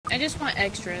I just want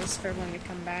extras for when we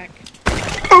come back.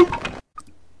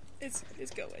 It's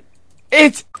going.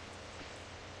 It's.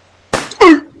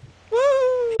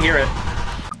 Woo! Hear it.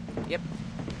 Yep.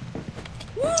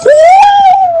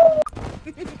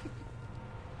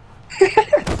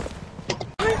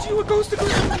 Aren't you a ghost of a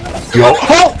Yo!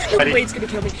 Wait, it's gonna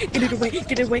kill me. Get it away,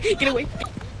 get it away, get it away.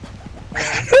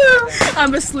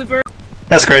 I'm a slipper.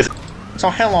 That's crazy. So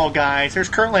hello guys, there's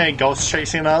currently a ghost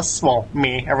chasing us. Well,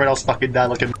 me. Everyone else fucking died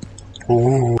looking.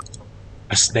 Ooh.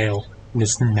 A snail in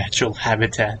its natural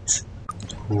habitat.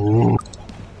 Ooh.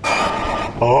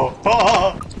 Oh,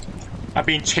 oh, I'm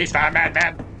being chased by a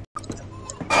madman.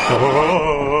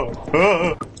 Oh,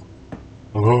 oh,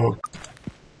 oh,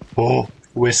 oh,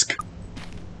 whisk.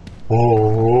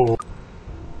 Oh.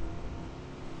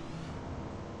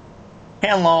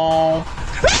 Hello.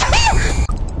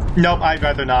 Nope, I'd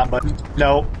rather not, but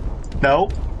no. No,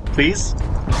 please.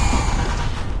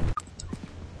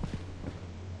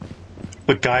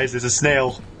 But guys, there's a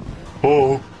snail.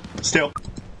 Oh, snail.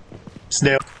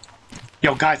 Snail.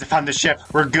 Yo, guys, I found the ship.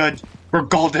 We're good. We're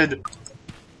golden.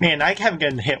 Man, I haven't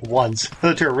gotten hit once. The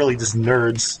other two are really just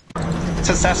nerds.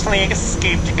 Successfully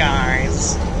escaped,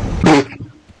 guys.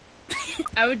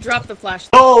 I would drop the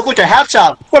flashlight. Oh, look, a half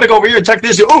chop. Wanna go over here and check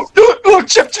this? Oh,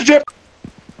 chip.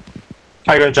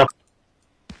 How you gonna jump?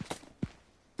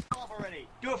 Off already.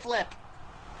 Do a flip.